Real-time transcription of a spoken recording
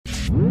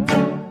Hey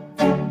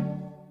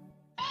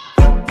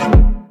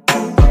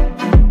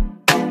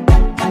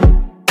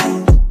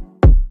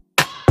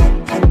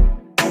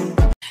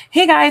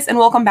guys, and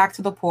welcome back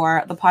to The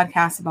Pour, the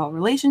podcast about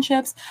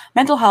relationships,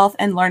 mental health,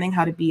 and learning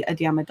how to be a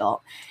damn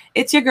adult.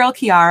 It's your girl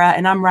Kiara,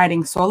 and I'm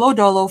riding solo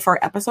dolo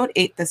for episode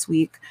 8 this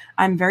week.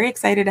 I'm very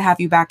excited to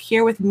have you back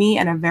here with me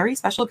and a very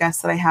special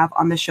guest that I have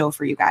on the show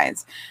for you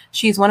guys.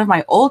 She's one of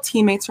my old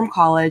teammates from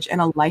college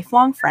and a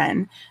lifelong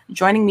friend,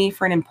 joining me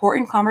for an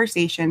important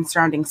conversation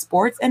surrounding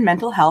sports and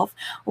mental health.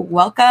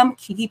 Welcome,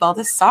 Kiki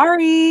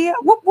Baldassari.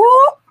 Whoop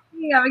whoop.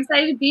 I'm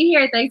excited to be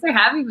here. Thanks for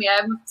having me.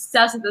 I'm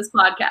obsessed with this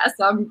podcast,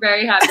 so I'm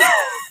very happy.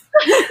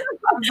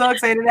 I'm so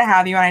excited to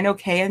have you. And I know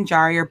Kay and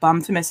Jari are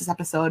bummed to miss this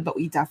episode, but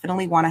we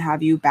definitely want to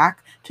have you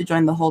back to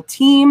join the whole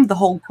team, the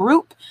whole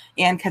group,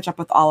 and catch up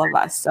with all of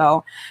us.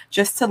 So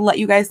just to let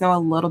you guys know a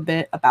little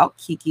bit about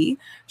Kiki,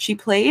 she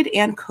played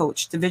and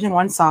coached Division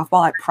I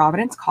softball at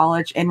Providence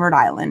College in Rhode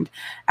Island.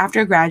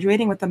 After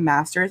graduating with a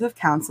master's of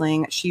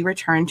counseling, she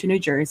returned to New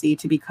Jersey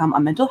to become a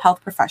mental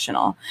health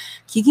professional.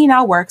 Kiki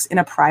now works in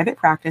a private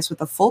practice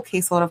with a full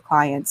caseload of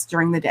clients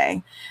during the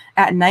day.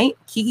 At night,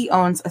 Kiki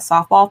owns a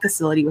softball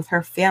facility with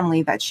her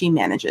family that she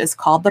manages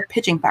called the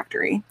Pitching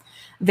Factory.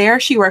 There,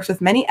 she works with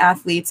many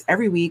athletes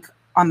every week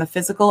on the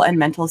physical and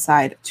mental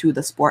side to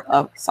the sport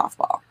of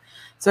softball.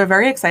 So we're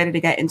very excited to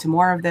get into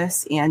more of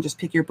this and just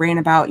pick your brain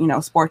about,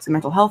 sports and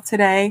mental health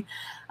today.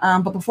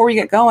 But before we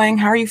get going,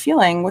 how are you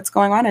feeling? What's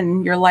going on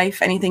in your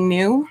life? Anything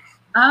new?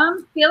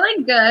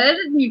 Feeling good.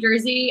 New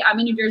Jersey. I'm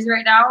in New Jersey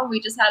right now. We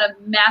just had a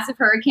massive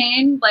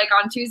hurricane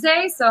on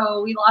Tuesday,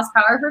 so we lost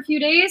power for a few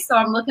days. So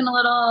I'm looking a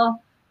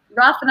little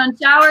rough and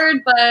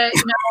unshowered, but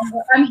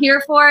I'm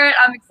here for it.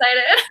 I'm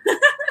excited.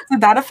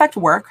 Did that affect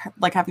work,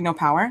 having no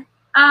power?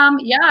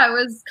 Yeah, I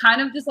was kind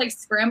of just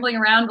scrambling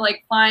around to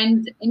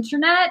find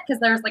internet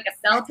because there was a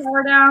cell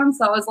tower down.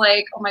 So I was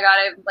like, oh my God,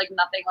 I have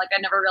nothing. I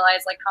never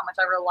realized how much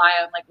I rely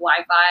on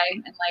Wi-Fi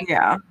and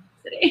yeah.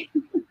 City.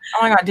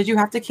 Oh my God, did you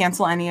have to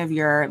cancel any of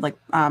your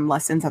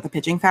lessons at the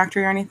Pitching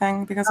Factory or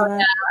anything because of it?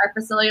 Yeah, our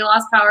facility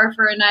lost power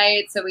for a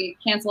night, so we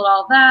canceled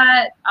all of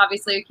that.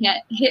 Obviously, we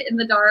can't hit in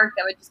the dark.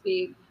 That would just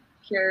be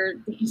pure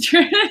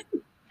danger.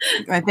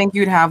 I think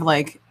you'd have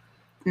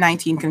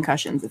 19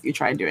 concussions if you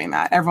tried doing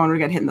that. Everyone would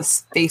get hit in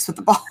the face with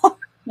the ball.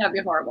 That'd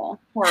be horrible.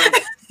 Horrible.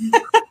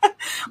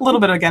 A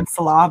little bit against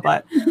the law,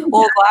 but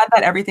well, glad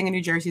that everything in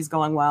New Jersey is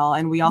going well.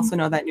 And we also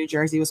know that New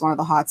Jersey was one of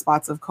the hot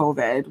spots of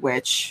COVID,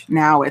 which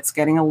now it's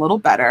getting a little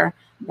better.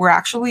 We're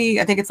actually,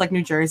 I think it's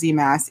New Jersey,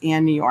 Mass,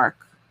 and New York,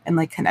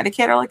 and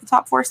Connecticut are the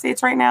top 4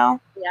 states right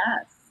now.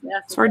 Yes.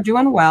 So we're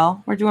doing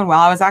well.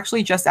 I was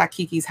actually just at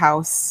Kiki's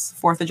house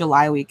 4th of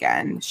July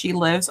weekend. She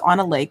lives on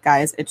a lake,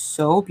 guys. It's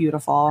so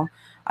beautiful.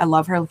 I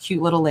love her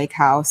cute little lake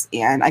house,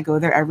 and I go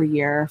there every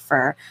year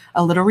for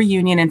a little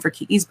reunion and for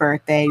Kiki's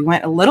birthday. We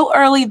went a little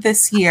early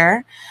this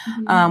year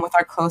with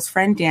our close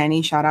friend,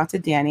 Danny. Shout out to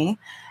Danny.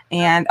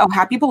 And,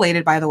 happy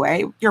belated, by the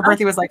way. Your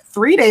birthday was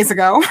 3 days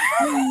ago.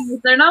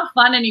 They're not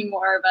fun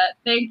anymore, but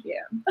thank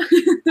you.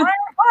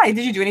 Why?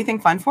 Did you do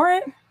anything fun for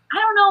it? I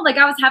don't know.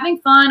 I was having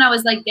fun. I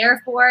was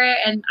there for it,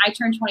 and I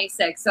turned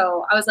 26.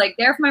 So I was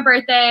there for my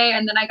birthday,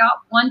 and then I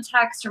got one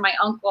text from my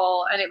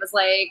uncle, and it was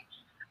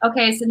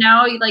okay, so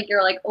now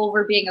you're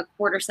over being a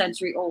quarter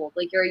century old.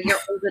 You're a year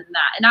older than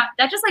that. And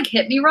that just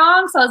hit me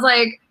wrong. So I was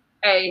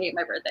I hate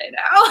my birthday now.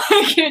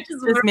 It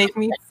just make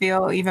me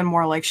feel even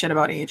more like shit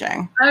about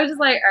aging. I was just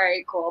all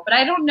right, cool. But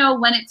I don't know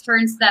when it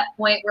turns to that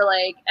point where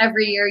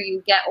every year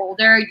you get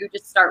older, you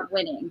just start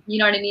winning. You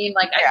know what I mean?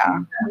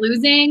 I'm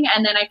losing.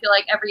 And then I feel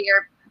every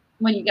year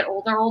when you get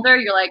older,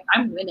 you're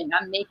I'm winning,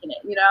 I'm making it,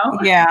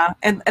 Yeah.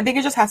 And I think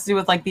it just has to do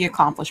with the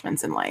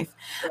accomplishments in life.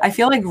 Yeah. I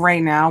feel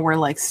right now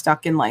we're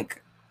stuck in an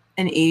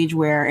age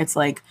where it's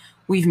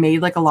we've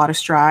made a lot of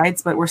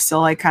strides, but we're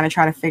still kind of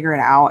trying to figure it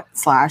out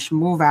 /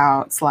 move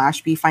out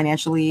 / be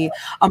financially,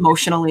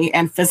 emotionally,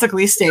 and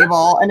physically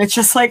stable. And it's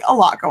just a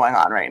lot going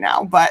on right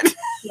now, but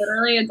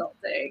literally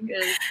adulting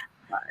is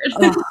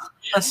hard.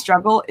 The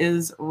struggle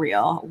is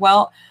real.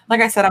 Well,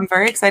 like I said, I'm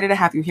very excited to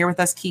have you here with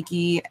us,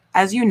 Kiki.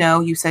 As you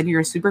know, you said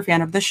you're a super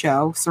fan of the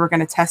show, so we're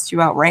going to test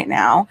you out right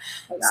now.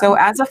 Okay. So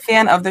as a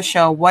fan of the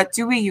show, what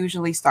do we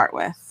usually start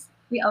with?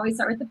 We always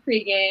start with the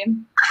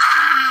pregame.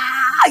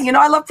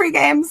 I love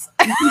pregames.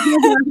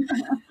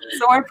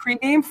 So our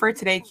pregame for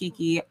today,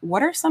 Kiki,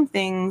 what are some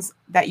things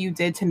that you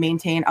did to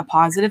maintain a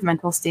positive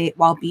mental state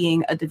while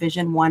being a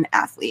Division I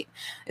athlete?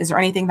 Is there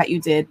anything that you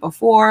did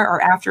before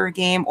or after a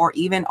game or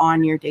even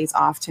on your days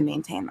off to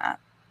maintain that?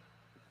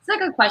 It's a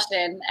good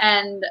question.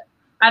 And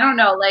I don't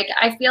know,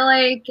 I feel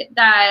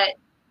that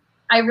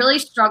I really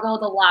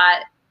struggled a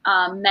lot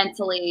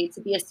mentally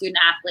to be a student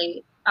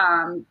athlete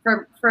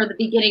for the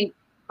beginning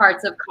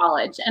parts of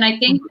college. And I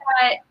think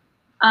that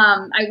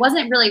I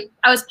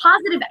was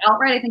positive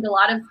outright. I think a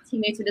lot of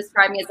teammates would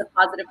describe me as a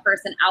positive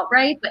person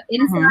outright, but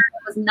inside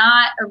I was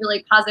not a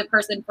really positive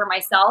person for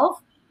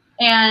myself.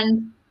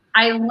 And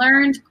I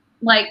learned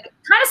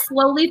kind of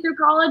slowly through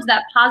college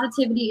that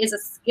positivity is a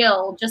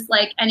skill, just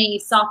like any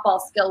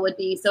softball skill would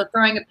be. So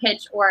throwing a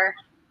pitch or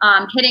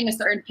hitting a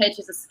certain pitch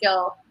is a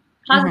skill.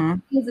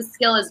 Positivity is a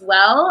skill as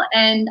well,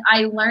 and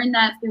I learned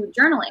that through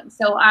journaling.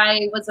 So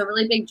I was a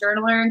really big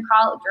journaler in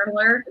college.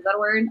 Journaler, is that a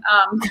word?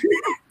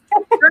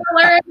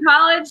 Journaler in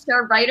college,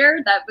 or writer,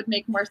 that would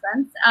make more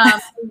sense.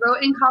 I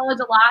wrote in college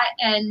a lot,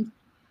 and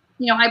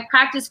I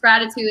practiced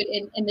gratitude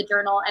in the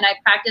journal, and I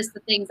practiced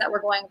the things that were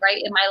going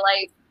right in my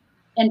life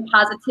and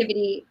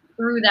positivity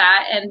through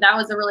that. And that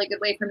was a really good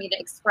way for me to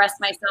express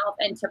myself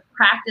and to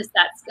practice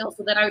that skill.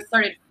 So then I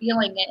started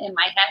feeling it in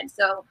my head.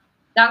 So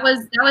that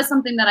was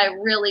something that I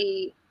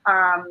really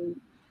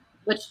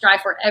would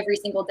strive for every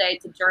single day,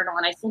 to journal.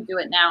 And I still do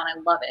it now, and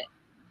I love it.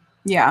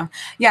 Yeah.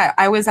 Yeah.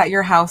 I was at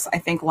your house, I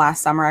think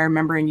last summer, I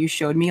remember, and you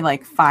showed me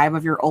like 5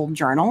 of your old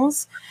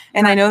journals.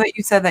 And I know that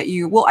you said that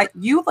you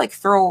like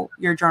throw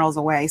your journals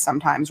away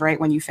sometimes, right?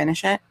 When you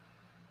finish it.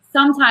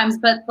 Sometimes,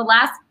 but the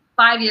last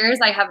 5 years,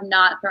 I have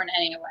not thrown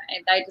any away.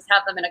 I just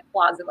have them in a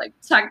closet, like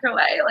tucked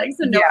away, like,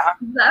 so no one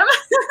sees them.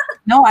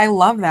 No, I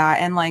love that.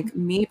 And like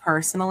me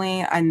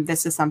personally, and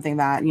this is something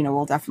that,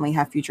 we'll definitely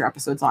have future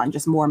episodes on,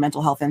 just more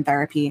mental health and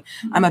therapy.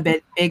 I'm a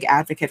big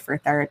advocate for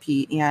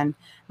therapy, and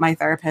my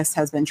therapist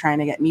has been trying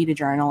to get me to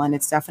journal, and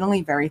it's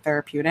definitely very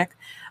therapeutic.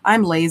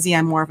 I'm lazy.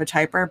 I'm more of a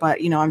typer, but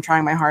I'm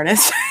trying my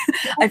hardest.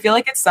 I feel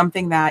like it's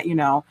something that,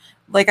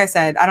 like I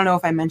said, I don't know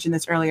if I mentioned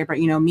this earlier, but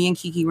me and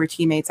Kiki were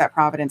teammates at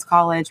Providence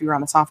College. We were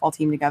on the softball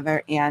team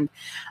together, and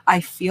I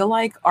feel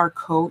like our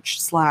coach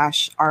 /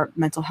 our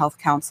mental health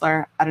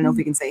counselor, I don't know if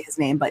we can say his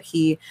name, but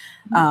he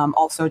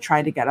also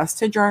tried to get us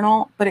to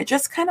journal, but it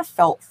just kind of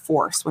felt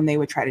forced when they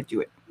would try to do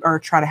it, or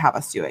try to have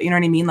us do it. You know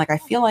what I mean? Like, I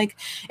feel like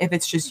if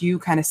it's just you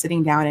kind of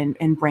sitting down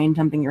and brain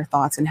dumping your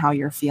thoughts and how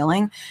you're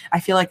feeling,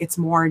 I feel like it's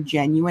more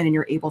genuine, and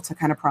you're able to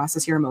kind of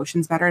process your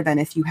emotions better than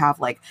if you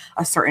have like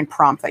a certain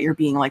prompt that you're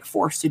being like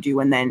forced to do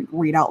and then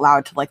read out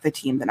loud to like the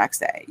team the next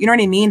day. You know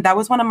what I mean? That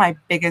was one of my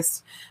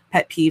biggest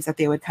pet peeves that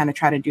they would kind of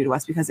try to do to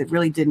us, because it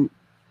really didn't.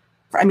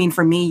 I mean,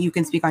 for me, you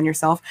can speak on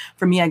yourself.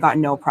 For me, I got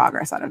no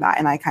progress out of that,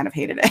 and I kind of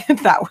hated it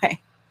that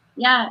way.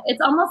 Yeah, it's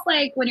almost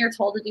like when you're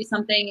told to do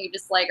something, you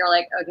just like are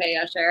like, okay,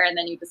 yeah, sure, and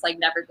then you just like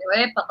never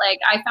do it. But like,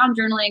 I found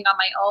journaling on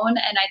my own,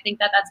 and I think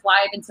that that's why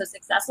I've been so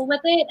successful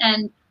with it.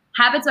 And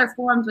habits are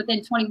formed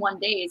within 21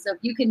 days. So if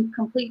you can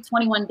complete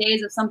 21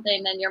 days of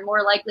something, then you're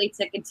more likely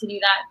to continue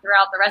that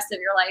throughout the rest of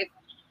your life.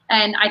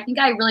 And I think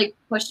I really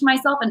pushed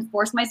myself and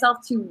forced myself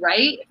to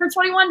write for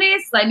 21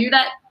 days. I knew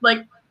that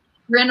like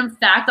random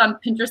fact on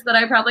Pinterest that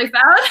I probably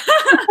found.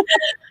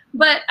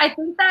 But I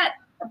think that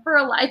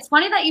it's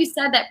funny that you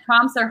said that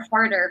prompts are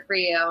harder for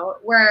you,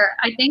 where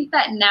I think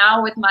that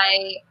now with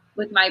my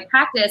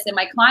practice and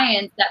my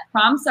clients, that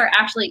prompts are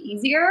actually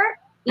easier,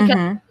 because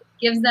it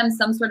gives them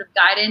some sort of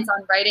guidance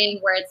on writing,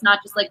 where it's not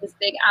just like this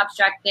big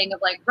abstract thing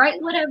of like,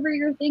 write whatever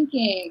you're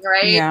thinking,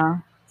 right? Yeah.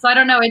 So I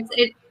don't know.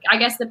 It I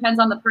guess depends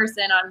on the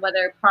person on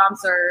whether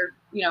prompts are,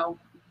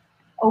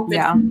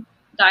 open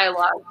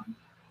dialogue.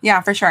 Yeah,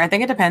 for sure. I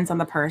think it depends on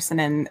the person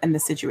and the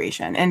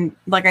situation. And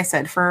like I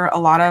said, for a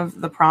lot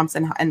of the prompts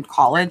in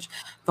college,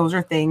 those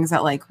are things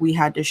that like we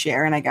had to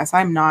share. And I guess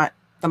I'm not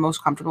the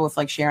most comfortable with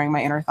like sharing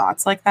my inner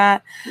thoughts like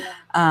that.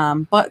 Yeah.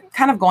 But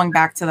kind of going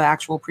back to the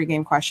actual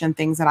pregame question,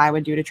 things that I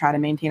would do to try to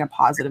maintain a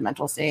positive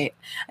mental state.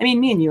 I mean,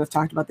 me and you have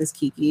talked about this,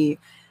 Kiki.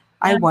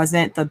 I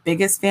wasn't the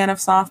biggest fan of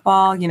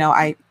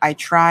softball. I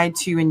tried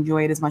to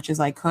enjoy it as much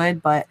as I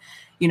could, but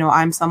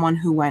I'm someone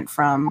who went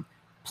from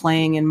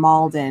playing in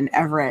Malden,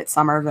 Everett,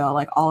 Somerville,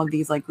 like all of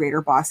these like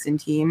greater Boston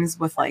teams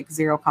with like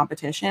zero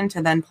competition,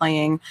 to then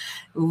playing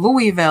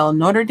Louisville,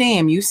 Notre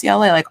Dame,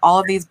 UCLA, like all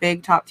of these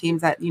big top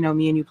teams that,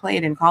 me and you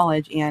played in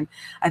college. And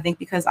I think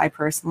because I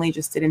personally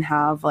just didn't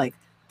have like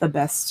the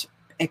best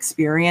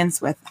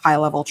experience with high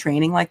level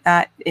training like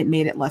that, it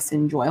made it less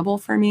enjoyable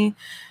for me.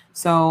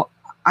 So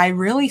I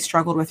really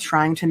struggled with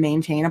trying to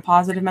maintain a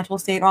positive mental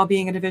state while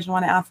being a Division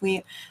I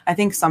athlete. I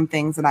think some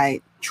things that I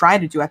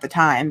tried to do at the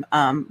time,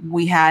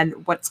 we had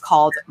what's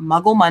called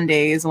Muggle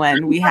Mondays,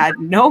 when we had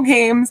no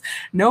games,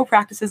 no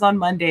practices on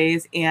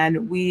Mondays,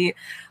 and we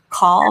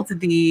called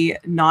the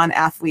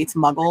non-athletes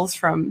Muggles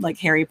from like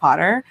Harry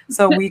Potter.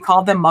 So we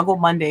called them Muggle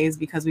Mondays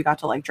because we got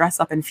to like dress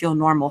up and feel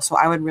normal. So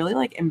I would really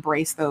like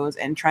embrace those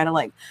and try to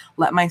like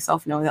let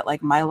myself know that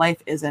like my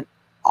life isn't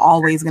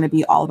always going to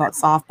be all about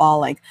softball.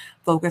 Like,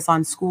 focus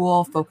on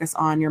school, focus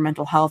on your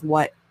mental health,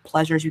 what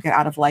pleasures you get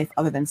out of life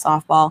other than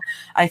softball.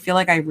 I feel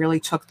like I really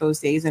took those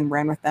days and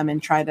ran with them and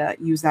tried to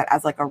use that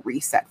as like a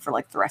reset for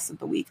like the rest of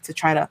the week to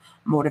try to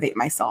motivate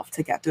myself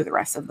to get through the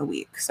rest of the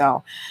week.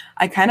 So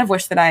I kind of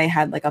wish that I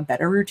had like a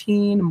better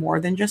routine more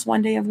than just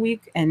one day a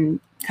week,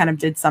 and kind of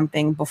did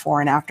something before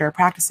and after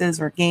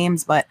practices or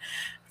games. But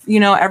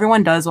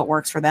everyone does what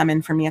works for them,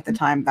 and for me at the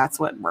time, that's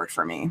what worked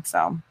for me.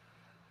 So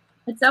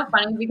it's so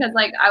funny because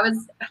like I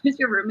was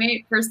your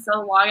roommate for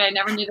so long. I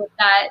never knew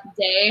that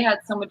day had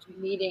so much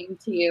meaning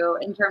to you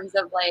in terms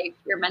of like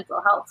your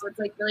mental health. So it's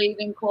like really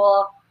even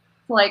cool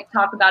to like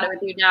talk about it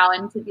with you now,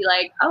 and to be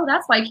like, oh,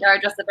 that's why Kiara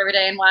dressed up every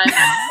day and won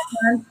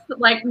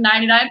like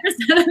 99%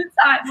 of the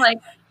time. Like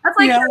that's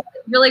like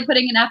really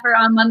putting an effort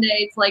on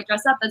Monday to like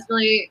dress up. That's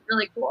really,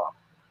 really cool.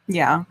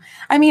 Yeah.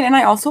 I mean, and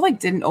I also like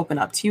didn't open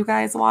up to you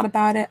guys a lot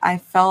about it. I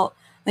felt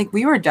Like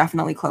we were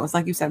definitely close.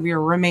 Like you said, we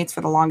were roommates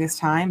for the longest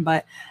time,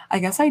 but I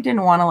guess I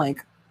didn't want to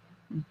like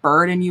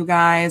burden you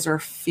guys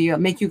or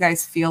make you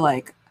guys feel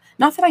like,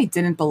 not that I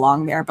didn't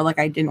belong there, but like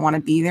I didn't want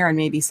to be there and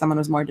maybe someone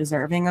was more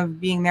deserving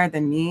of being there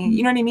than me.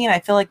 You know what I mean? I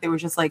feel like there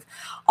was just like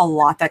a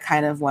lot that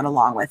kind of went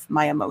along with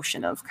my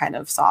emotion of kind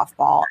of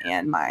softball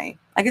and my,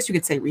 I guess you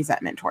could say,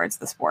 resentment towards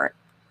the sport.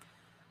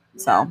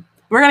 Yeah. So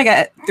we're going to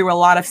get through a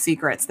lot of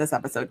secrets this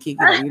episode, Kiki,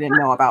 that you didn't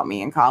know about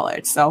me in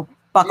college. So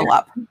buckle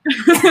up.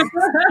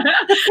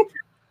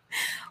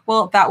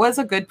 Well, that was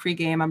a good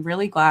pregame. I'm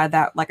really glad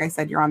that, like I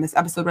said, you're on this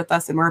episode with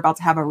us and we're about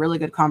to have a really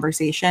good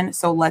conversation.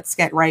 So let's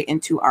get right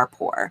into our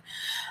pour.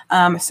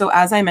 So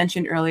as I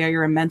mentioned earlier,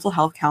 you're a mental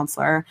health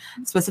counselor.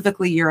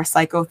 Specifically, you're a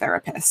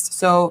psychotherapist.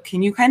 So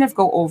can you kind of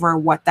go over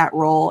what that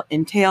role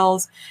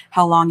entails,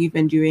 how long you've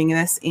been doing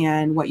this,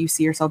 and what you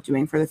see yourself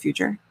doing for the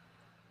future?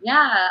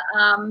 Yeah.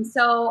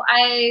 So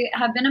I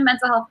have been a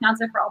mental health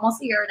counselor for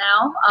almost a year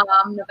now.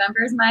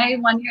 November is my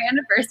 1-year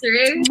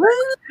anniversary.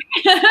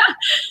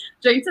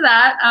 Drink to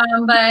that.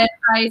 But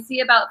I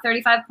see about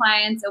 35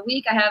 clients a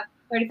week. I have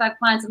 35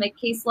 clients on my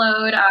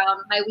caseload.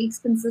 My weeks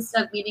consist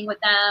of meeting with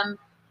them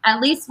at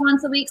least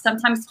once a week,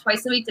 sometimes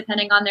twice a week,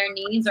 depending on their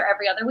needs, or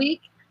every other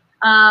week.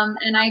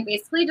 And I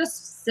basically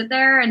just sit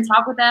there and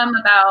talk with them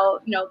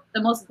about,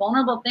 the most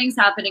vulnerable things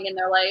happening in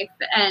their life.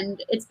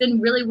 And it's been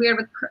really weird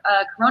with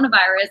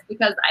coronavirus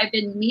because I've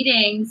been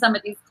meeting some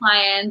of these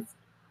clients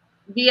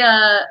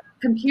via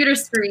computer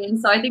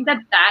screens. So I think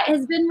that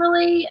has been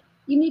really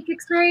unique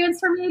experience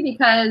for me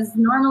because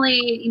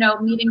normally,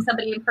 meeting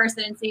somebody in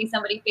person and seeing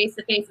somebody face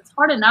to face, it's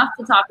hard enough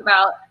to talk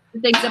about the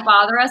things that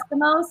bother us the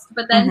most,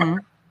 but then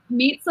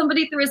meet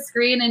somebody through a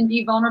screen and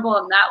be vulnerable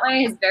in that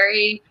way is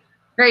very,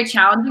 very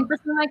challenging for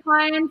some of my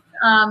clients.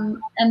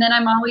 And then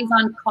I'm always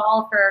on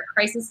call for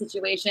crisis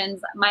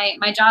situations.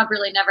 My job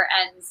really never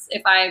ends.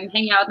 If I'm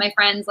hanging out with my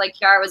friends, like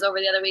Kiara was over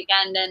the other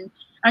weekend, and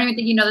I don't even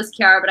think you know this,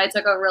 Kiara, but I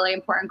took a really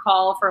important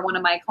call for one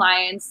of my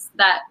clients.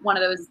 That one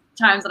of those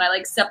times when I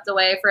like stepped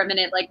away for a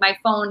minute, like my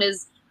phone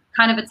is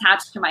kind of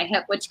attached to my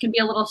hip, which can be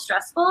a little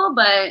stressful,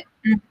 but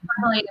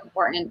really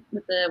important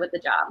with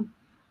the job.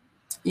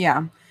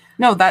 Yeah.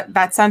 No,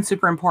 that sounds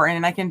super important.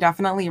 And I can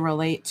definitely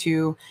relate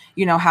to,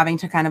 having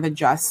to kind of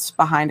adjust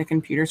behind a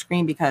computer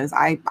screen because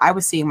I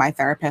was seeing my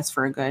therapist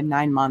for a good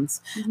 9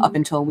 months up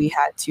until we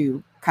had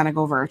to kind of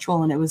go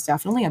virtual. And it was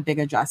definitely a big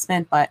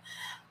adjustment. But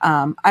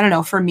I don't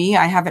know, for me,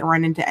 I haven't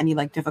run into any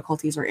like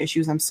difficulties or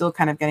issues. I'm still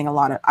kind of getting a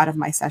lot out of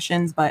my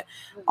sessions. But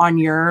on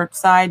your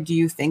side, do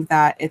you think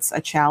that it's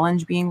a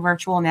challenge being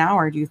virtual now?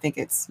 Or do you think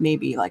it's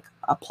maybe like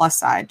a plus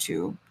side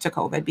to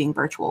COVID being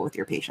virtual with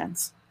your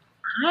patients?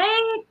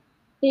 I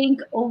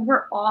think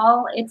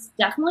overall it's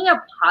definitely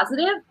a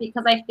positive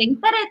because I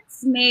think that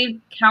it's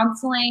made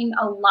counseling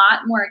a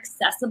lot more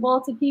accessible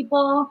to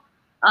people,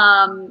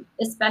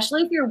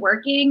 especially if you're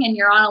working and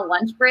you're on a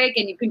lunch break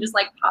and you can just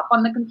like pop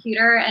on the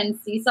computer and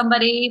see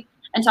somebody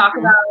and talk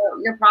about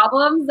your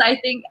problems. I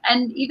think,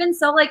 and even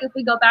so, like if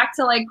we go back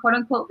to like quote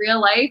unquote real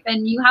life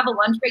and you have a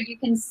lunch break, you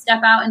can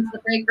step out into the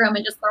break room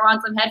and just throw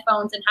on some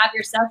headphones and have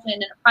your session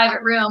in a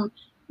private room.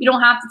 You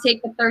don't have to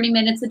take the 30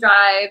 minutes to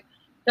drive.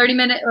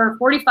 30-minute or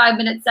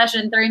 45-minute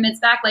session, 30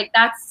 minutes back, like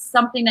that's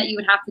something that you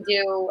would have to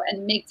do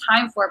and make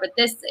time for. But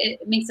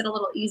it makes it a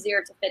little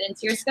easier to fit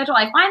into your schedule.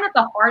 I find that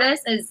the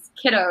hardest is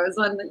kiddos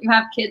when you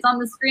have kids on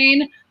the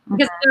screen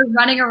because they're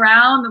running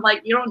around and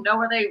like you don't know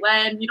where they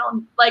went. You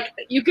don't like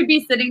you could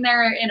be sitting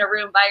there in a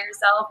room by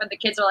yourself and the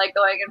kids are like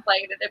going and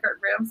playing in a different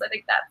room. So I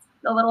think that's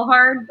a little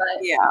hard, but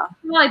yeah,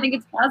 I think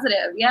it's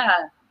positive. Yeah.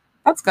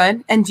 That's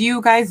good. And do you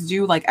guys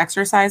do like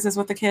exercises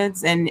with the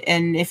kids? And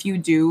if you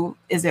do,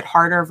 is it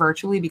harder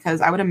virtually?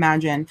 Because I would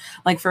imagine,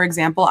 like, for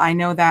example, I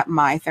know that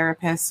my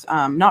therapist,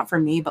 not for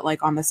me, but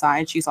like on the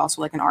side, she's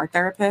also like an art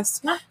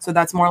therapist. Yeah. So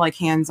that's more like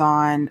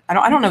hands-on.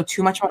 I don't know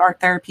too much about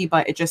art therapy,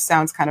 but it just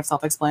sounds kind of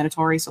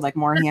self-explanatory. So like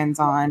more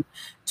hands-on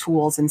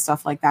tools and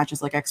stuff like that,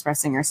 just like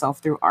expressing yourself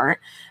through art.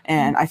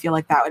 And I feel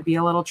like that would be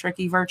a little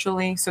tricky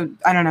virtually. So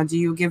I don't know, do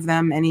you give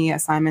them any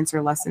assignments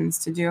or lessons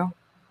to do?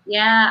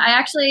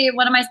 Yeah,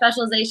 one of my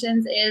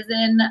specializations is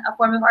in a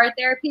form of art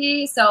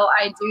therapy. So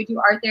I do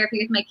art therapy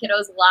with my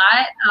kiddos a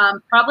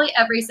lot. Probably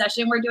every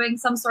session we're doing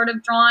some sort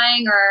of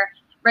drawing or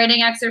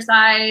writing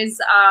exercise.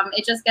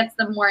 It just gets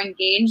them more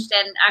engaged.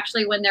 And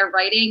actually when they're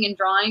writing and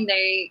drawing,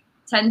 they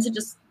tend to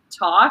just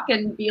talk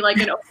and be like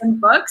an open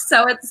book.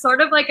 So it's sort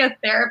of like a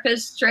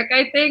therapist trick,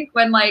 I think,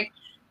 when like,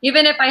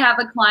 even if I have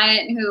a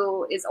client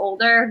who is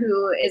older,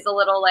 who is a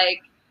little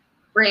like,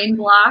 brain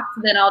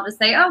blocked, then I'll just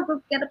say, oh,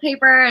 go get a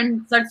paper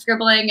and start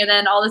scribbling. And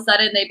then all of a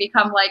sudden they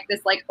become like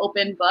this like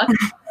open book.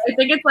 I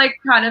think it's like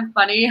kind of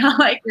funny how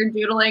like you're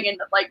doodling and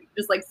like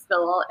just like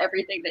spill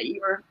everything that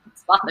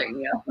it's bothering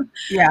you.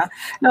 Yeah,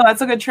 no,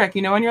 that's a good trick.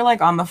 When you're like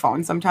on the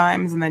phone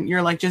sometimes and then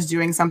you're like just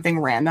doing something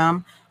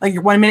random,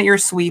 like 1 minute you're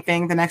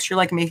sweeping, the next you're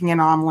like making an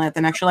omelet, the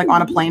next you're like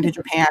on a plane to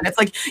Japan. It's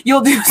like, you'll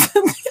do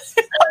something.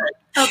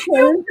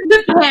 Okay,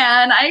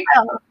 Japan. I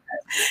know.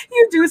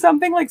 you do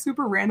something like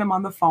super random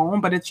on the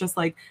phone, but it's just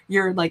like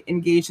you're like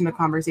engaged in the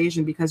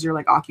conversation because you're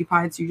like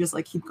occupied. So you just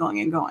like keep going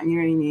and going. You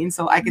know what I mean?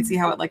 So I could see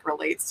how it like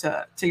relates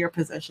to your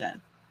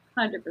position.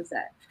 100%.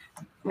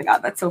 Oh my God,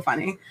 that's so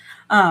funny.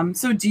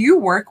 So do you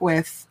work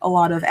with a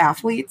lot of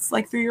athletes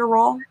like through your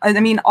role? I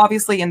mean,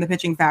 obviously in the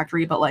pitching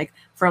factory, but like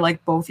for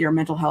like both your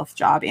mental health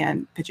job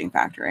and pitching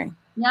factory.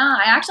 Yeah,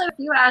 I actually have a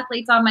few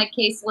athletes on my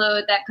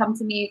caseload that come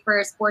to me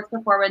for sports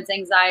performance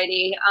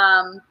anxiety.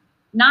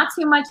 Not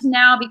too much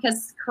now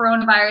because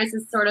coronavirus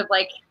is sort of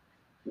like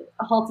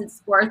halted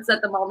sports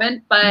at the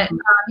moment. But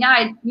yeah,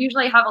 I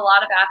usually have a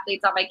lot of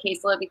athletes on my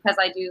caseload because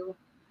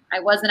I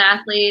was an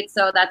athlete,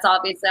 so that's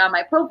obviously on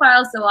my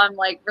profile. So I'm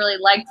like really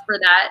liked for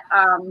that.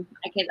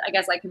 I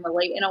guess I can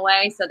relate in a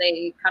way, so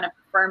they kind of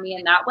prefer me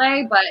in that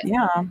way. But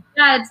yeah,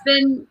 that's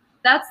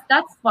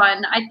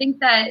fun. I think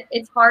that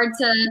it's hard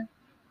to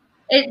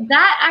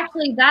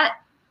that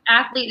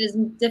athlete is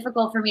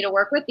difficult for me to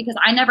work with because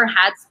I never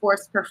had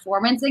sports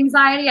performance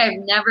anxiety. I've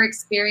never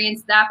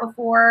experienced that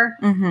before.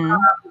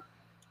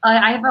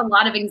 I have a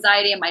lot of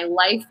anxiety in my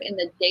life in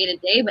the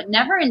day-to-day, but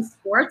never in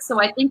sports. So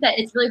I think that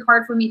it's really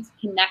hard for me to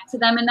connect to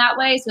them in that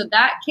way. So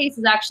that case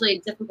is actually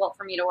difficult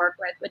for me to work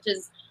with, which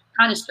is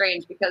kind of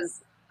strange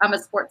because I'm a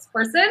sports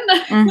person.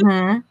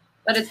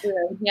 But it's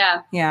weird.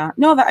 Yeah. Yeah.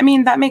 No, I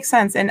mean, that makes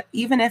sense. And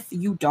even if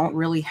you don't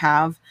really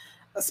have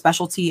a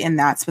specialty in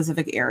that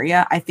specific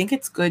area, I think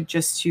it's good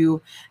just to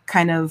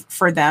kind of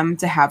for them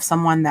to have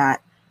someone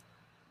that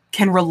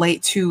can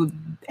relate to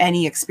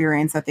any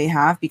experience that they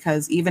have,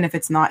 because even if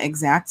it's not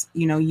exact,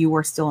 you know, you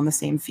are still in the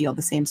same field,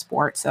 the same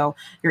sport. So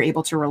you're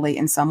able to relate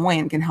in some way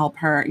and can help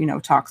her, you know,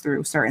 talk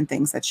through certain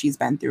things that she's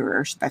been through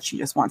or that she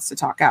just wants to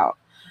talk out.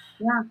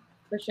 Yeah,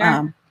 for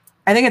sure.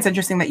 I think it's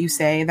interesting that you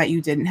say that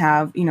you didn't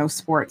have, you know,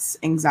 sports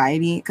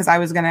anxiety, because I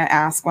was going to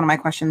ask, one of my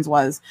questions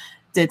was,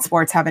 did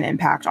sports have an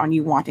impact on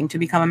you wanting to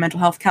become a mental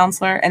health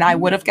counselor? And I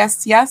would have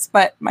guessed yes,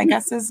 but my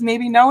guess is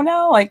maybe no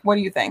now. Like, what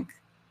do you think?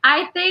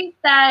 I think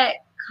that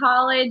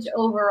college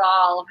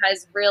overall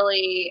has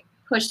really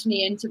pushed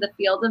me into the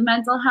field of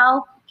mental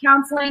health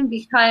counseling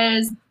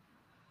because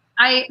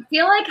I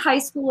feel like high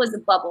school was a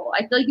bubble.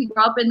 I feel like you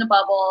grow up in the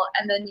bubble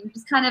and then you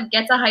just kind of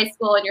get to high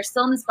school and you're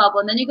still in this bubble.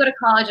 And then you go to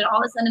college and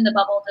all of a sudden the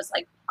bubble just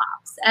like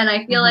pops. And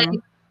I feel like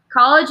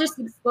college just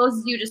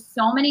exposes you to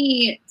so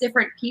many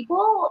different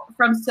people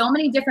from so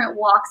many different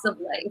walks of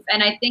life.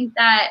 And I think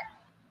that,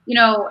 you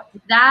know,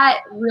 that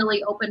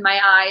really opened my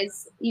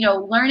eyes, you know,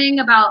 learning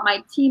about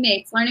my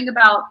teammates, learning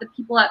about the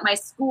people at my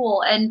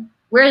school and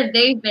where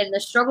they've been, the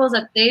struggles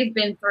that they've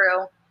been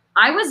through.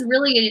 I was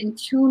really in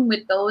tune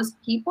with those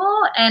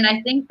people. And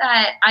I think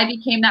that I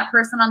became that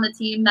person on the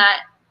team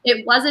that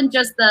it wasn't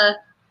just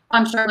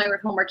I'm struggling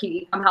with homework, can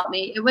you come help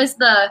me? It was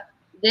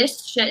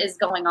this shit is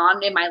going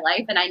on in my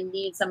life and I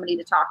need somebody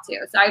to talk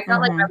to. So I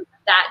felt like I was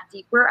that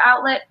deeper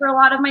outlet for a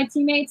lot of my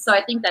teammates. So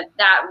I think that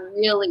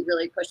really,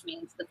 really pushed me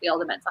into the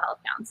field of mental health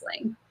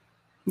counseling.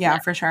 Yeah,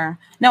 for sure.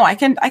 No, I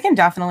can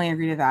definitely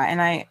agree to that.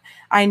 And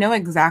I know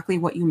exactly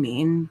what you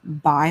mean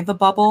by the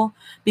bubble,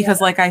 because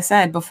like I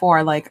said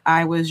before, like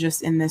I was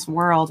just in this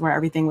world where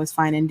everything was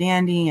fine and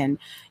dandy and,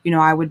 you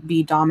know, I would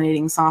be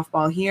dominating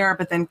softball here,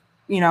 but then,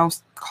 you know,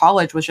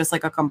 college was just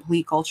like a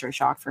complete culture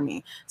shock for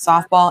me,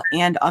 softball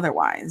and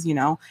otherwise. You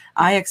know,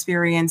 I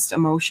experienced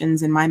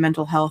emotions in my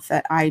mental health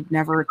that I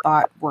never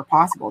thought were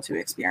possible to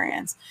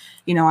experience.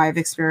 You know, I've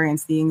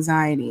experienced the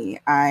anxiety.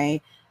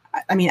 I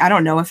mean, I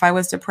don't know if I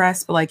was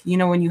depressed, but like, you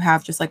know, when you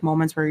have just like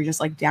moments where you're just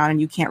like down and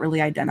you can't really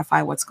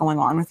identify what's going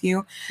on with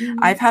you.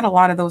 I've had a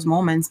lot of those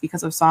moments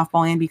because of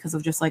softball and because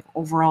of just like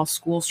overall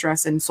school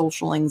stress and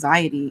social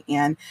anxiety.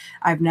 And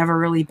I've never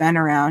really been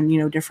around, you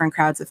know, different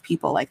crowds of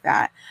people like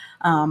that.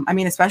 I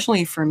mean,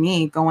 especially for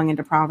me going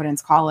into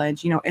Providence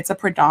College, you know, it's a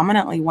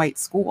predominantly white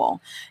school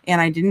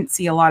and I didn't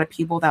see a lot of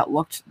people that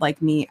looked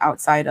like me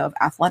outside of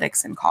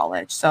athletics in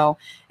college. So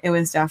it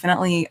was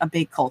definitely a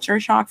big culture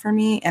shock for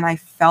me. And I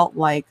felt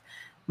like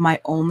my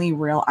only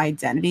real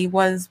identity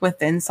was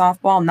within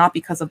softball, not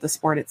because of the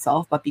sport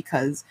itself, but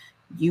because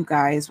you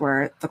guys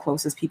were the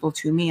closest people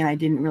to me. And I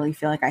didn't really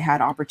feel like I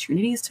had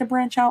opportunities to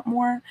branch out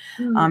more.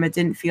 It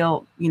didn't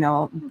feel, you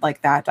know,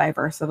 like that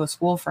diverse of a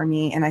school for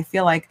me. And I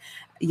feel like,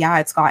 yeah,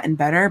 it's gotten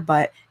better,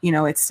 but, you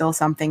know, it's still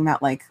something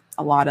that like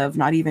a lot of,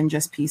 not even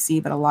just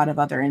PC, but a lot of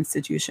other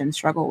institutions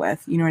struggle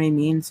with, you know what I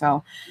mean?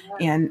 So,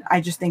 and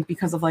I just think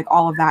because of like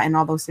all of that and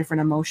all those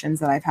different emotions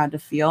that I've had to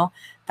feel,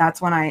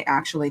 that's when I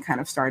actually kind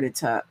of started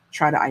to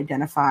try to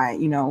identify,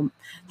 you know,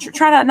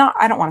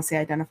 I don't want to say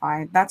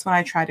identify. That's when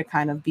I try to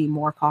kind of be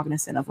more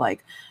cognizant of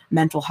like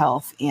mental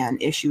health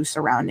and issues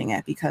surrounding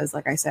it. Because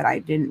like I said, I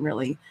didn't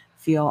really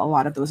feel a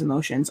lot of those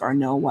emotions or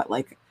know what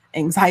like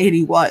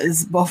anxiety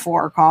was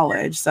before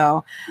college.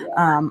 So,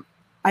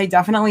 I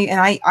definitely, and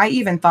I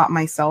even thought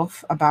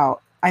myself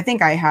about, I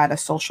think I had a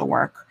social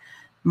work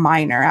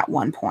minor at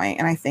one point,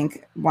 and I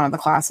think one of the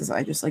classes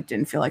I just like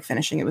didn't feel like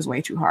finishing. It was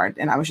way too hard,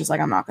 and I was just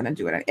like, I'm not going to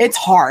do it. It's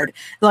hard.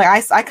 Like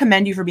I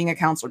commend you for being a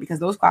counselor because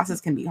those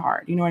classes can be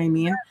hard. You know what I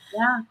mean?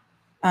 Yeah.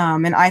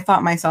 And I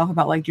thought myself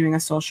about like doing a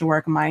social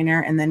work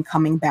minor and then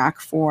coming back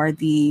for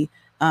the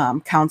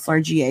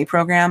counselor GA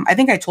program. I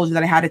think I told you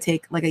that I had to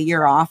take like a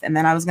year off and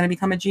then I was going to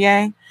become a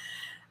GA.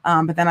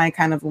 But then I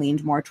kind of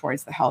leaned more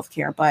towards the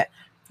healthcare. But,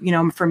 you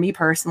know, for me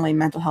personally,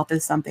 mental health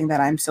is something that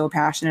I'm so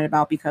passionate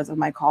about because of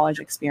my college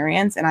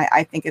experience. And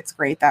I think it's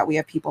great that we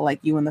have people like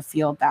you in the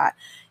field that,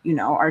 you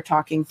know, are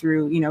talking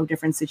through, you know,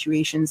 different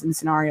situations and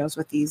scenarios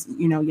with these,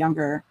 you know,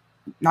 younger,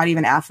 not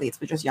even athletes,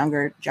 but just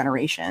younger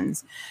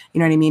generations. You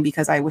know what I mean?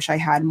 Because I wish I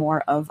had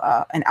more of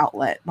an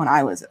outlet when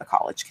I was a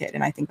college kid.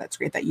 And I think that's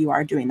great that you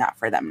are doing that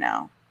for them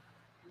now.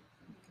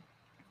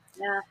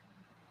 Yeah.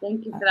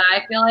 Thank you for that.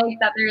 I feel like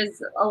that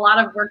there's a lot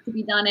of work to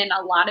be done in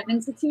a lot of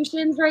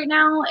institutions right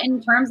now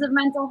in terms of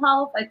mental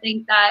health. I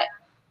think that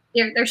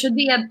there should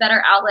be a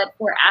better outlet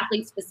for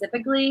athletes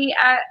specifically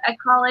at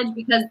college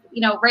because, you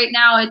know, right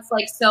now it's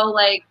like so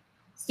like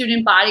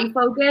student body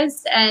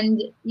focused.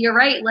 And you're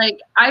right. Like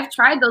I've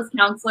tried those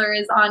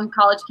counselors on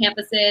college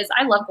campuses.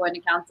 I love going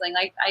to counseling.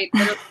 Like I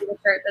literally do a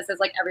shirt that says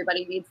like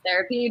everybody needs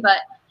therapy, but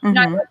you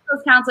know, I went to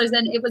those counselors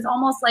and it was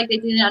almost like they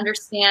didn't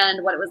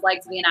understand what it was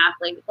like to be an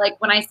athlete.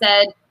 Like when I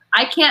said,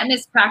 I can't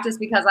miss practice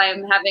because I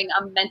am having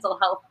a mental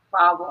health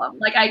problem.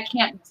 Like I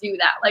can't do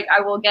that. Like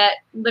I will get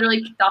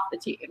literally kicked off the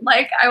team.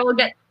 Like I will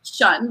get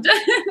shunned.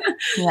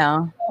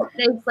 Yeah.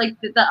 It's like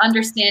the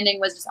understanding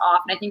was just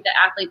off. And I think that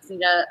athletes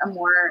need a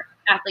more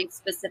athlete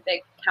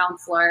specific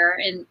counselor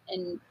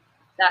and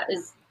that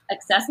is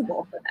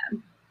accessible for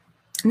them.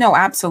 No,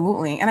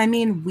 absolutely. And I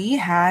mean, we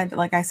had,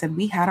 like I said,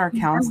 we had our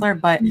counselor,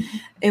 but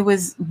it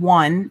was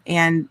one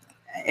and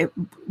it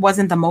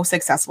wasn't the most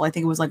accessible. I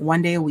think it was like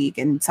 1 day a week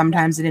and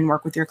sometimes it didn't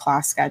work with your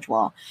class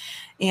schedule.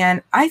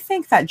 And I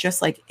think that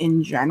just like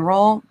in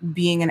general,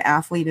 being an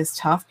athlete is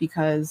tough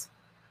because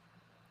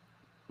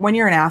when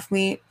you're an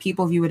athlete,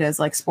 people view it as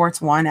like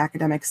sports one,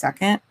 academic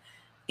second.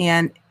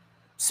 And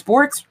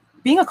sports,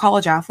 being a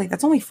college athlete,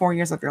 that's only 4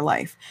 years of your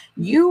life.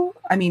 You,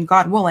 I mean,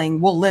 God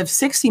willing, will live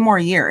 60 more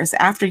years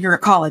after you're a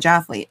college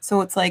athlete.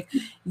 So it's like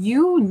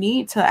you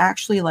need to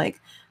actually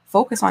like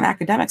focus on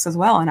academics as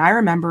well. And I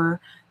remember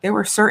there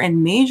were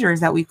certain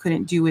majors that we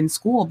couldn't do in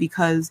school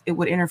because it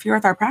would interfere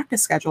with our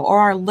practice schedule or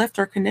our lift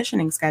or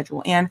conditioning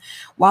schedule. And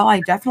while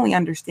I definitely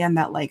understand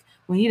that like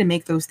we need to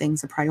make those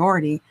things a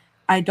priority,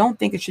 I don't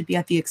think it should be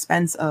at the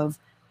expense of,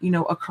 you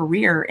know, a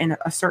career in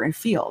a certain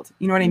field.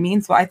 You know what I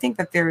mean? So I think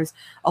that there's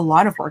a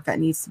lot of work that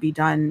needs to be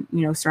done,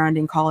 you know,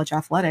 surrounding college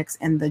athletics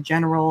and the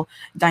general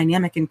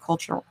dynamic and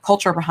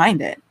culture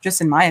behind it, just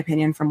in my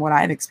opinion, from what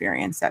I've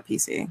experienced at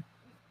PC.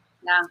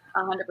 Yeah,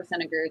 100%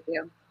 agree with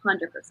you.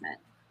 100%.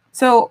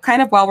 So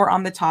kind of while we're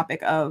on the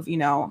topic of, you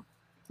know,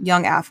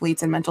 young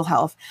athletes and mental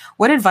health,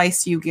 what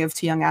advice do you give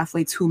to young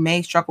athletes who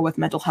may struggle with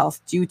mental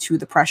health due to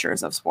the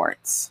pressures of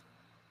sports?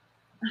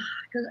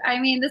 Because I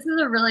mean, this is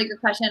a really good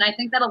question. I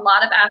think that a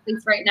lot of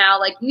athletes right now,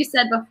 like you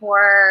said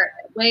before,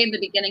 way in the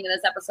beginning of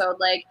this episode,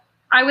 like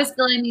I was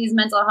feeling these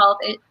mental health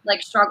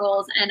like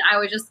struggles, and I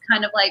was just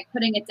kind of like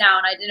putting it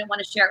down. I didn't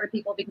want to share it with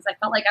people because I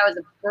felt like I was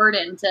a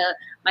burden to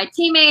my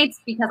teammates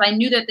because I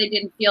knew that they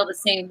didn't feel the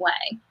same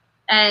way.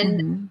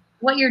 And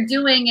what you're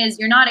doing is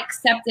you're not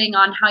accepting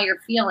on how you're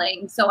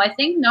feeling. So I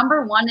think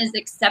number one is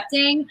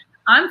accepting.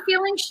 I'm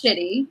feeling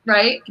shitty,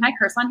 right? Can I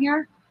curse on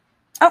here?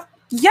 Oh,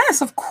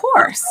 yes, of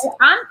course.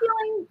 I'm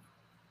feeling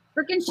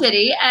freaking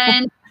shitty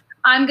and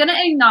I'm going to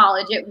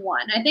acknowledge it.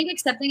 One, I think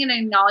accepting and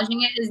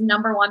acknowledging it is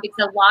number one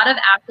because a lot of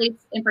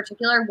athletes in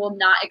particular will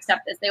not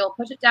accept this. They will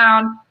push it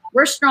down.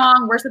 We're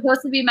strong. We're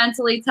supposed to be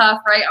mentally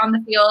tough, right? On the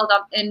field,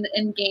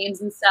 in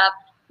games and stuff.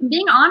 And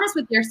being honest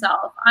with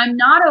yourself. I'm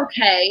not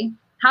okay.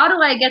 How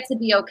do I get to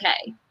be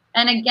okay?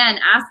 And again,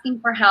 asking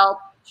for help,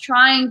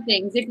 trying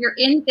things. If you're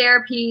in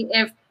therapy,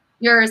 if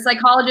your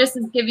psychologist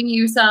is giving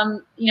you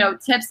some, you know,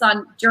 tips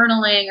on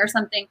journaling or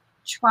something,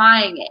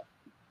 trying it.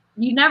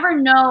 You never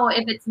know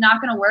if it's not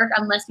going to work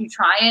unless you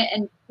try it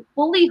and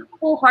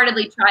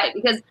wholeheartedly try it.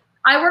 Because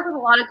I work with a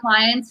lot of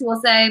clients who will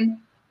say,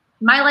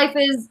 my life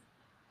is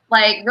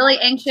like really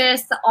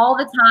anxious all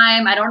the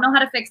time. I don't know how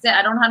to fix it.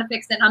 I don't know how to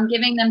fix it. I'm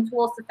giving them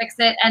tools to fix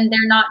it and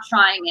they're not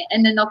trying it.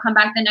 And then they'll come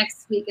back the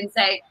next week and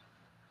say,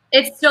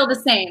 it's still the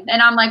same.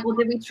 And I'm like, well,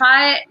 did we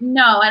try it?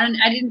 No,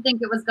 I didn't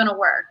think it was going to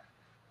work.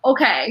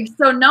 Okay,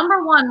 so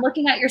number one,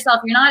 looking at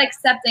yourself, you're not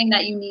accepting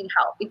that you need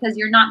help because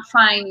you're not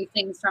trying new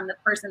things from the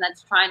person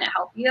that's trying to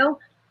help you.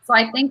 So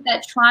I think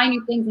that trying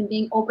new things and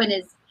being open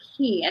is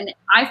key. And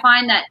I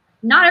find that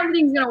not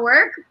everything's going to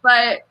work,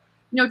 but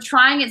you know,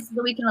 trying it so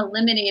that we can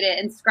eliminate it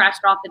and scratch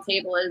it off the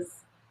table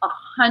is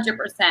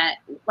 100%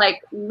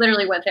 like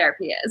literally what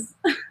therapy is.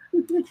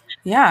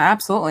 Yeah,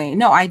 absolutely.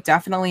 No, I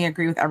definitely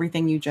agree with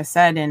everything you just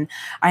said. And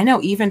I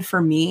know even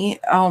for me,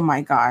 oh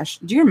my gosh,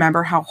 do you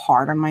remember how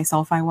hard on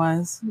myself I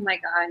was? Oh my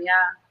God,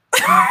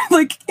 yeah.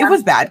 Like it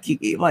was bad,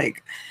 Kiki.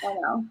 Like I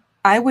know.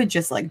 I would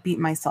just like beat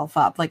myself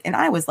up. Like, and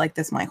I was like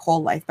this my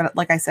whole life. But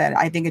like I said,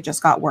 I think it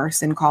just got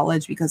worse in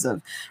college because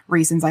of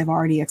reasons I've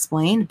already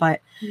explained.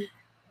 But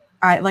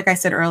like I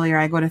said earlier,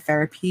 I go to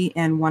therapy,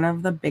 and one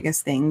of the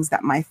biggest things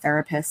that my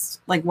therapist,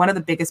 like one of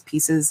the biggest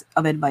pieces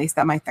of advice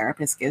that my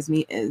therapist gives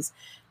me is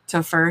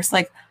to first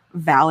like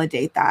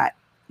validate that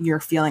you're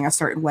feeling a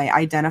certain way,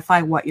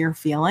 identify what you're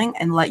feeling,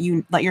 and let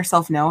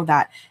yourself know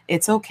that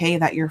it's okay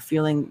that you're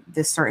feeling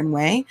this certain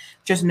way.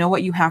 Just know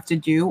what you have to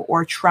do,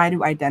 or try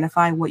to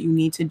identify what you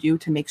need to do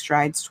to make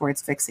strides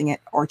towards fixing it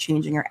or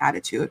changing your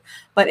attitude.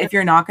 But if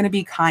you're not going to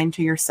be kind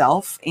to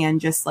yourself and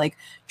just like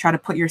try to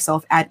put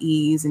yourself at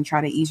ease and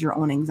try to ease your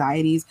own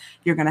anxieties,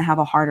 you're going to have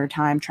a harder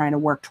time trying to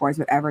work towards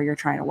whatever you're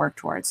trying to work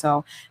towards.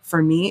 So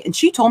for me, and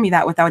she told me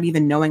that without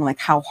even knowing like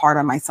how hard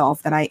on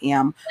myself that I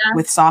am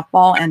with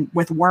softball and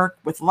with work,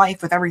 with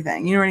life, with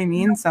everything, you know what I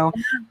mean? So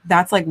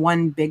that's like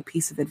one big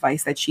piece of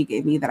advice that she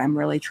gave me that I'm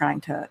really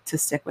trying to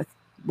stick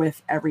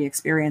with every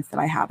experience that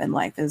I have in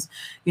life is,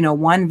 you know,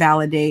 1,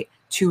 validate,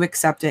 2,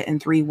 accept it, and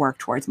 3, work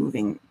towards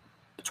moving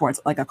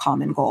towards like a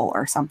common goal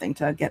or something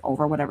to get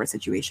over whatever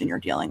situation you're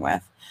dealing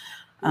with.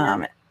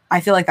 I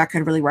feel like that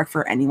could really work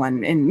for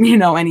anyone in, you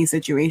know, any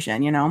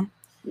situation, you know?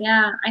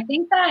 Yeah, I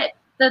think that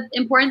the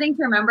important thing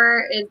to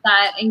remember is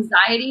that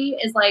anxiety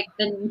is like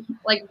 1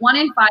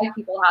 in 5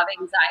 people have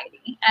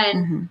anxiety.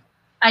 And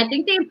I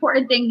think the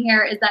important thing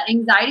here is that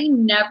anxiety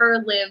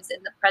never lives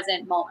in the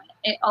present moment.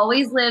 It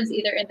always lives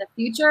either in the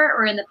future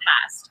or in the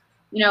past.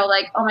 You know,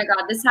 like, oh my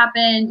God, this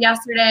happened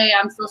yesterday,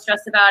 I'm still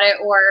stressed about it,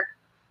 or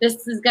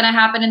this is going to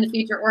happen in the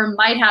future, or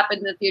might happen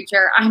in the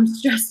future, I'm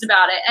stressed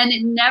about it. And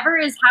it never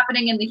is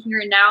happening in the here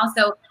and now.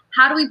 So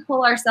how do we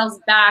pull ourselves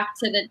back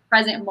to the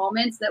present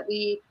moments that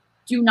we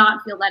do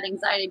not feel that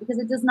anxiety? Because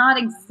it does not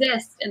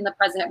exist in the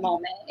present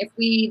moment. If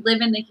we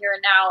live in the here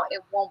and now,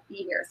 it won't be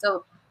here.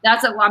 So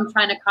that's what I'm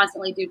trying to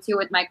constantly do too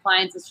with my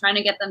clients, is trying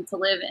to get them to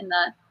live in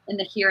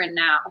the here and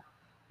now.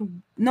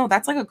 No,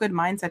 that's like a good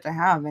mindset to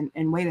have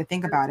and way to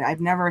think about it.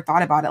 I've never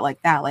thought about it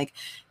like that.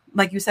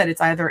 Like you said,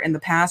 it's either in the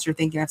past you're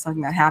thinking of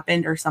something that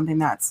happened or something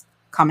that's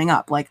coming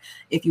up. Like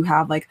if you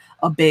have like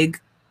a big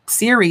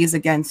series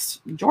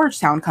against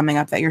Georgetown coming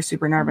up that you're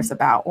super nervous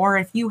about, or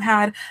if you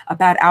had a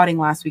bad outing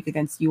last week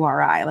against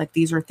URI, like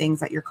these are things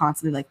that you're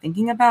constantly like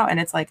thinking about. And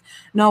it's like,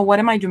 no, what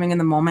am I doing in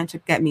the moment to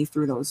get me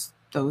through those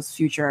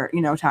future,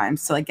 you know,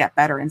 times to like get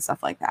better and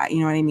stuff like that. You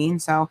know what I mean?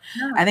 So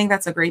I think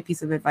that's a great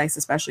piece of advice,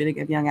 especially to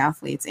give young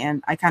athletes.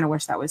 And I kind of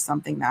wish that was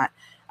something that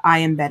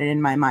I embedded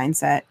in my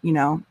mindset, you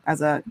know,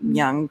 as a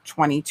young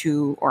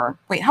 22 or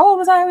wait, how old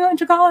was I when I went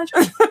to college?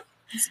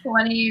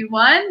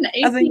 21,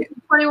 18,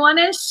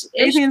 21-ish.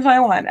 18,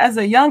 21. As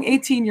a young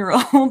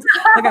 18-year-old,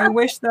 like I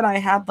wish that I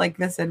had like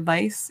this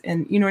advice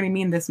and you know what I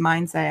mean, this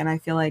mindset. And I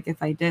feel like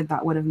if I did,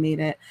 that would have made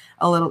it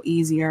a little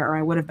easier, or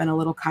I would have been a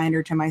little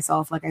kinder to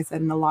myself, like I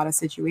said, in a lot of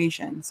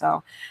situations.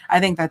 So I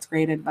think that's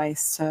great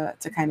advice to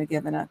kind of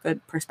give in a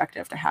good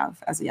perspective to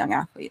have as a young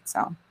athlete.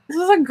 So this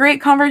was a great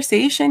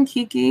conversation,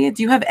 Kiki.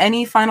 Do you have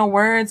any final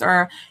words?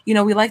 Or, you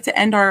know, we like to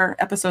end our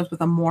episodes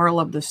with a moral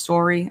of the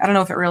story. I don't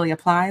know if it really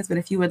applies, but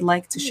if you would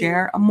like to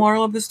share a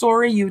moral of the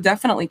story, you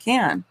definitely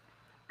can.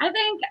 I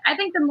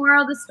think the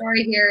moral of the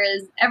story here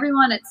is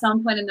everyone at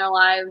some point in their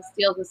lives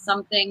deals with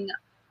something,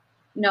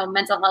 you know,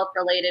 mental health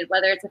related,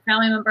 whether it's a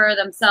family member,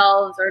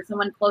 themselves, or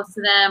someone close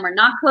to them or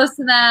not close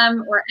to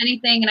them or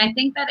anything. And I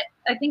think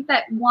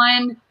that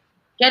one,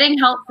 getting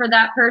help for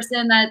that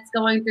person that's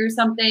going through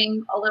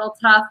something a little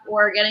tough,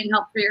 or getting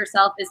help for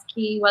yourself, is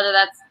key, whether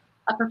that's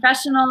a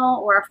professional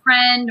or a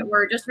friend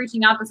or just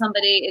reaching out to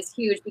somebody is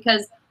huge.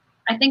 Because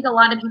I think a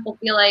lot of people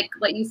feel like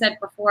what you said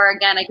before,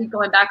 again, I keep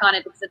going back on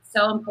it because it's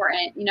so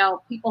important. You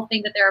know, people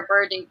think that they're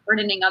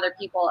burdening other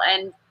people.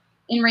 And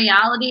in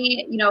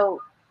reality, you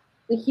know,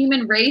 the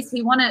human race,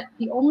 the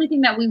only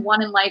thing that we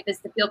want in life is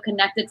to feel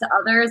connected to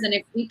others. And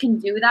if we can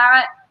do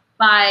that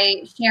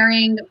by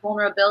sharing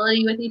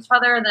vulnerability with each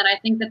other, then I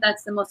think that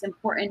that's the most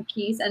important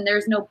piece. And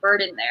there's no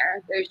burden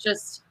there. It's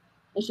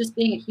just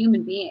being a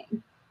human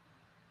being.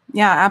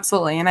 Yeah,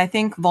 absolutely. And I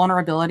think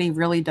vulnerability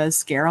really does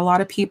scare a lot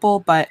of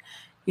people, but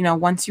you know,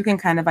 once you can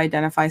kind of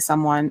identify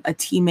someone, a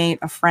teammate,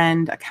 a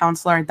friend, a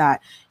counselor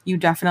that you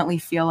definitely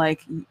feel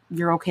like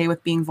you're okay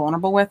with being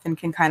vulnerable with and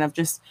can kind of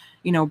just,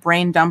 you know,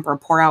 brain dump or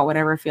pour out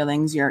whatever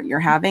feelings you're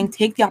having,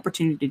 take the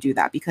opportunity to do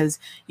that, because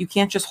you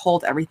can't just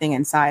hold everything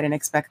inside and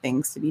expect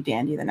things to be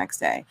dandy the next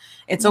day.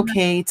 It's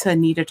okay to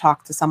need to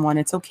talk to someone.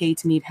 It's okay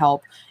to need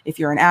help. If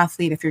you're an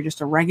athlete, if you're just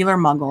a regular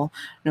muggle,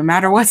 no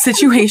matter what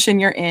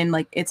situation you're in,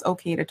 like it's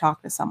okay to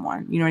talk to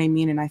someone. You know what I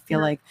mean? And I feel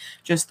like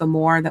just the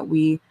more that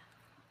we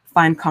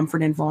find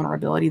comfort in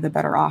vulnerability, the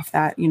better off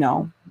that, you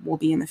know, we'll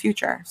be in the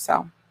future.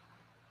 So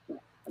I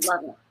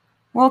love it.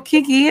 Well,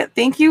 Kiki,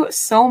 thank you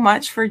so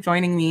much for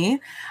joining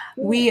me.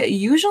 We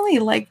usually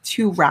like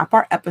to wrap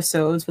our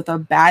episodes with a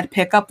bad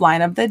pickup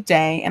line of the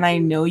day, and I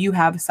know you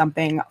have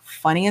something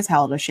funny as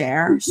hell to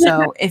share.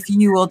 So if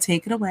you will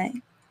take it away.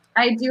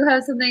 I do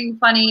have something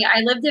funny.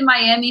 I lived in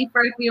Miami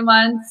for a few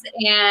months,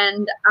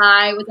 and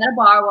I was at a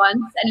bar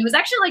once, and it was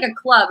actually like a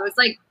club. It was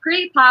like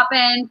pretty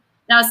poppin'.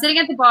 And I was sitting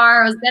at the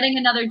bar, I was getting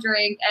another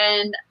drink,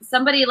 and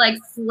somebody like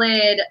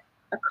slid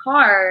a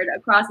card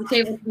across the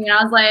table to me. And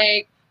I was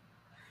like,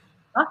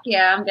 fuck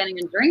yeah, I'm getting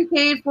a drink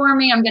paid for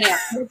me. I'm getting a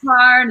credit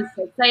card. It's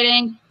so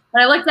exciting.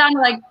 But I looked down to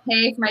like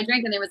pay for my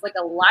drink, and there was like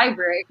a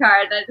library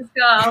card. And I just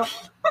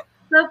go,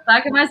 the fuck?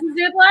 fuck am I supposed to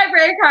do with the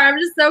library card? I'm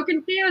just so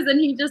confused. And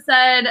he just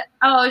said,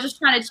 oh, I was just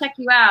trying to check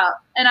you out.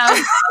 And I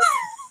was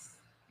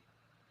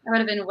I would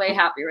have been way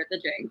happier with the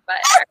drink, but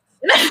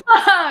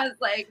I was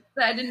like,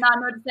 so I did not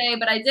know what to say,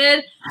 but I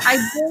did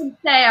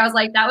say, I was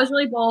like, that was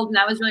really bold and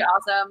that was really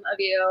awesome of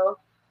you.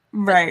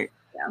 Right.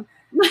 Yeah.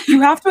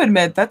 You have to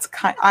admit,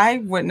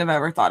 I wouldn't have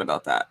ever thought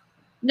about that.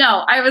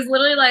 No, I was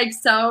literally like,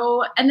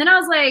 so, and then I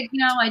was like, you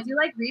know, I do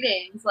like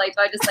readings. Like,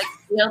 do I just like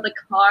steal the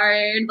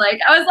card?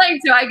 Like, I was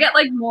like, do I get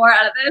like more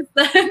out of this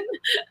than,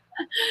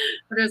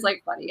 but it was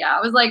like funny. Yeah.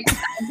 I was like,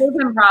 I gave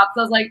him props.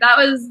 I was like, that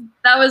was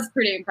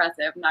pretty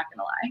impressive. I'm not going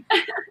to lie.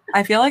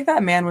 I feel like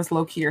that man was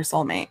low-key your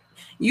soulmate.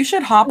 You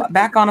should hop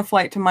back on a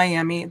flight to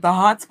Miami, the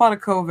hotspot of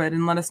COVID,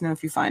 and let us know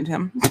if you find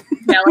him.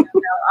 Yeah, let me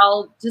know.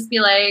 I'll just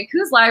be like,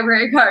 whose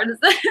library card is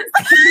this?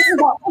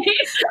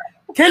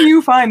 Can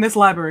you find this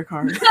library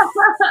card?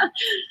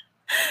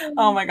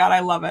 Oh my God, I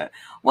love it.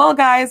 Well,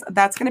 guys,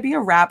 that's going to be a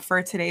wrap for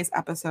today's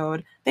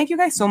episode. Thank you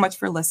guys so much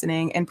for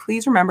listening. And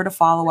please remember to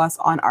follow us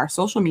on our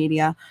social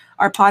media.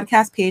 Our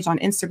podcast page on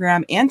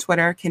Instagram and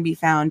Twitter can be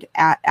found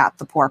at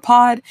The Pour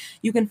Pod.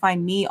 You can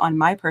find me on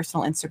my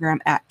personal Instagram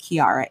at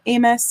Kiara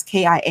Amos,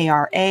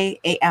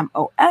 KIARA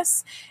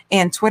AMOS,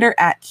 and Twitter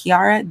at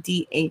Kiara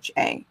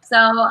DHA. So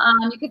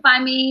you can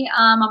find me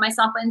on my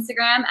softball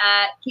Instagram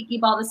at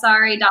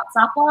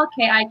kikibaldessari.softball,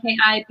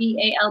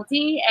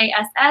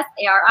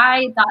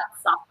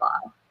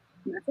 KIKIBALDASSARI.softball.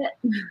 And that's it.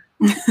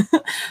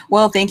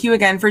 Well, thank you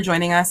again for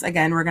joining us.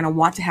 Again, we're going to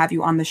want to have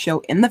you on the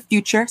show in the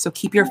future. So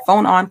keep your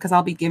phone on because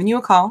I'll be giving you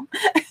a call.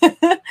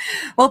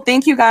 Well,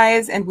 thank you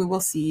guys, and we will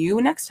see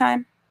you next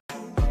time.